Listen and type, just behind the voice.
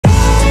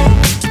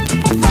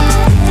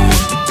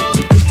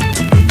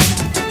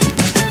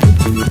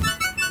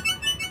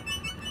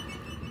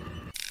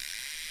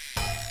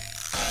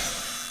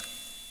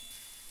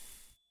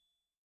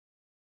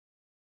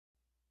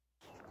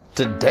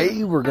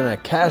Today we're gonna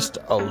cast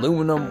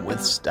aluminum with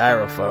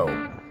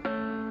styrofoam.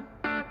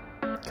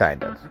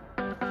 Kind of.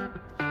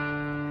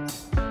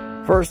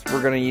 First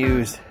we're gonna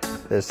use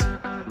this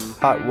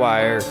hot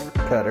wire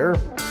cutter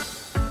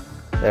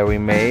that we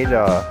made.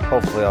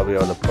 Hopefully I'll be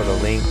able to put a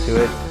link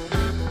to it.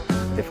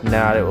 If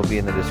not, it will be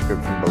in the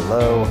description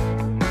below.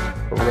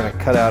 But we're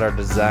gonna cut out our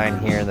design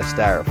here in the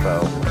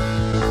styrofoam.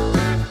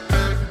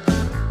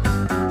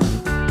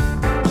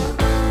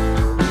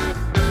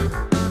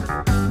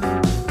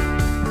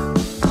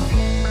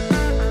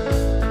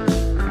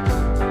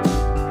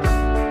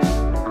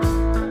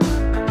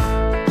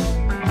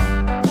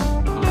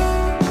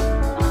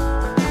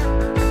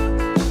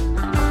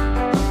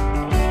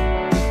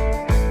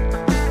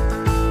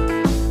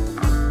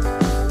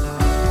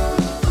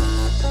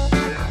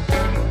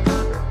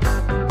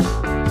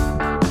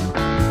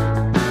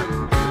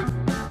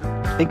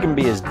 It can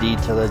be as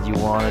detailed as you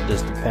want, it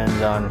just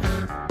depends on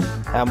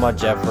how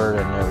much effort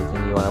and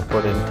everything you want to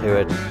put into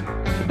it.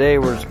 Today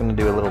we're just going to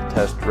do a little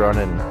test run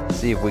and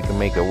see if we can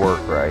make it work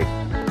right.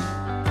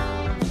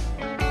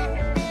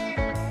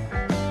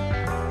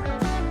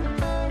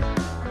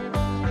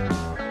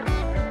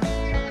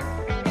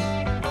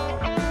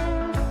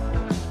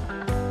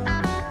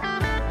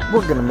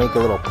 We're going to make a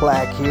little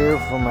plaque here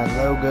for my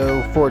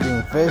logo,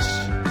 Forging Fish.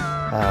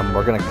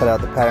 We're going to cut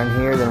out the pattern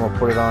here, then we'll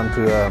put it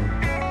onto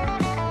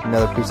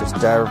another piece of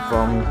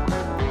styrofoam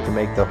to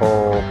make the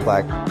whole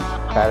plaque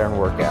pattern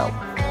work out.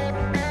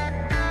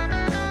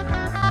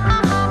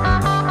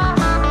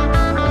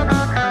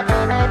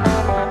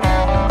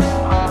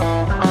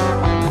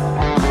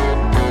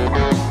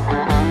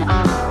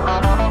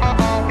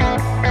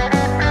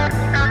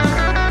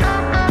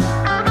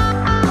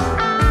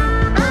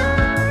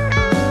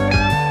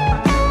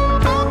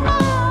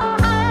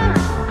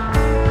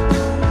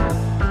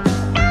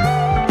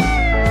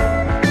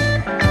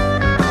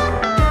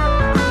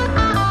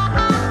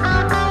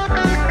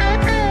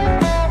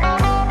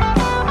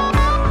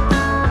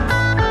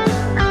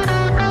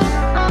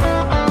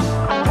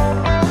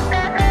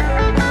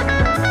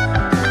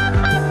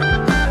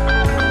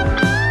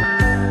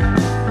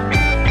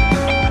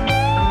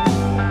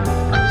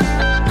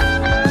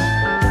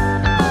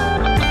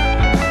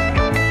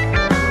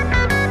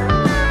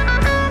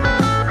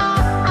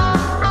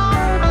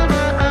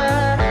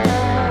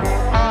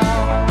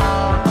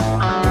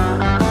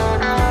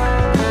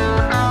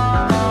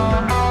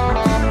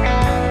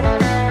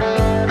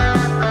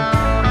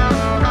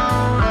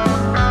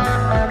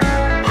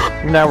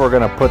 Now we're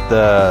going to put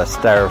the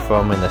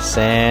styrofoam in the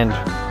sand,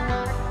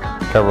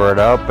 cover it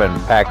up and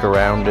pack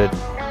around it.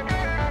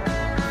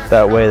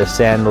 That way the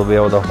sand will be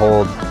able to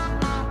hold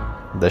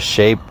the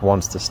shape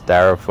once the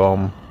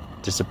styrofoam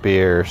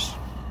disappears.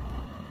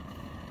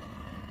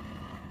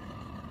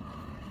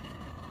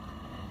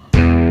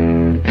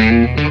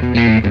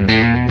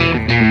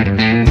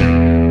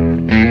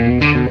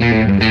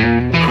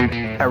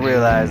 I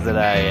realized that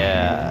I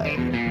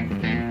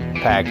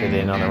packed it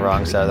in on the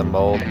wrong side of the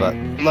mold, but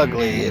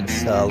luckily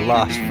it's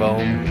lost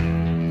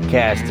foam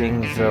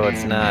casting, so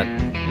it's not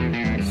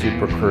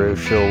super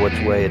crucial which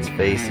way it's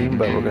facing,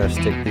 but we're going to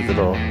stick these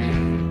little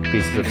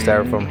pieces of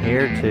styrofoam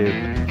here to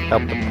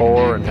help the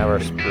pour and have our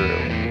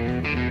sprue.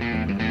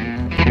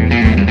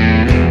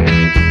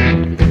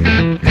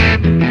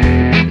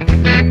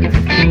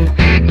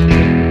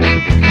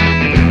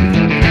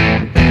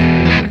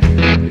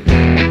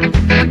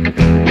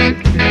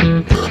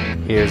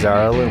 Here's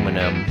our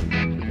aluminum.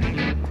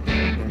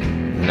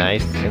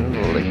 Nice and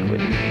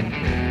liquid.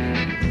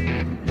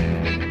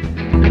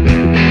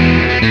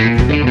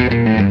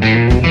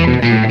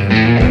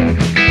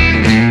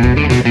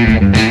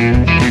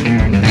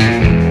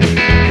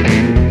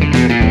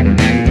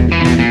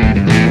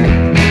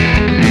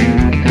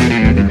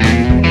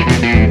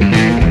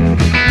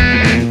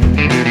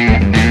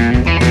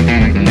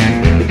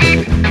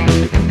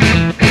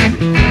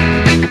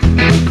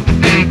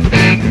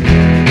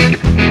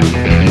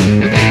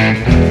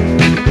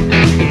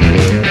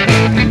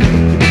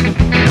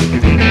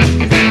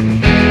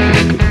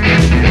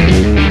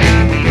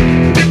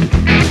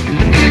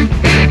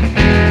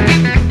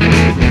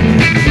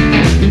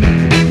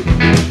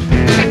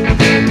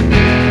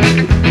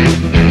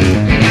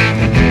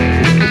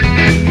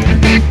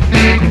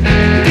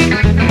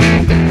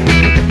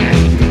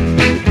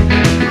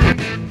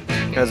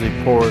 As we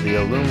pour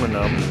the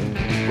aluminum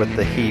with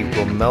the heat,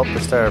 we'll melt the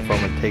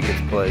styrofoam and take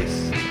its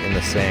place in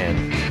the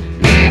sand.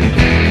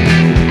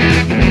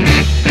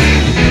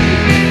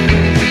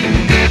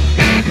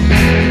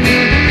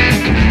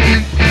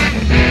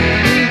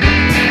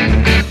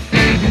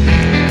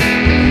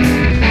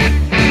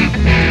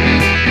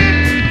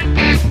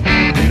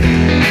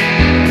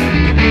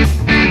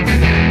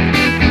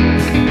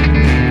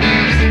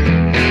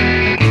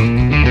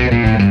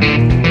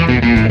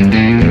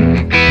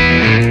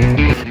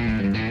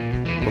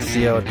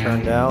 See how it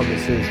turned out.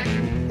 This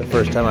is the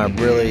first time I've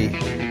really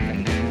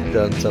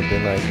done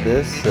something like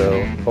this,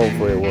 so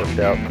hopefully it worked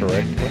out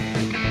correctly.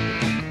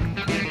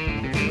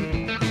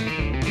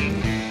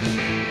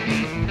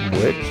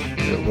 Which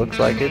it looks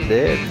like it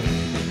did.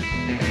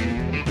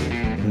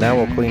 Now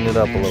we'll clean it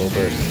up a little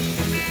bit.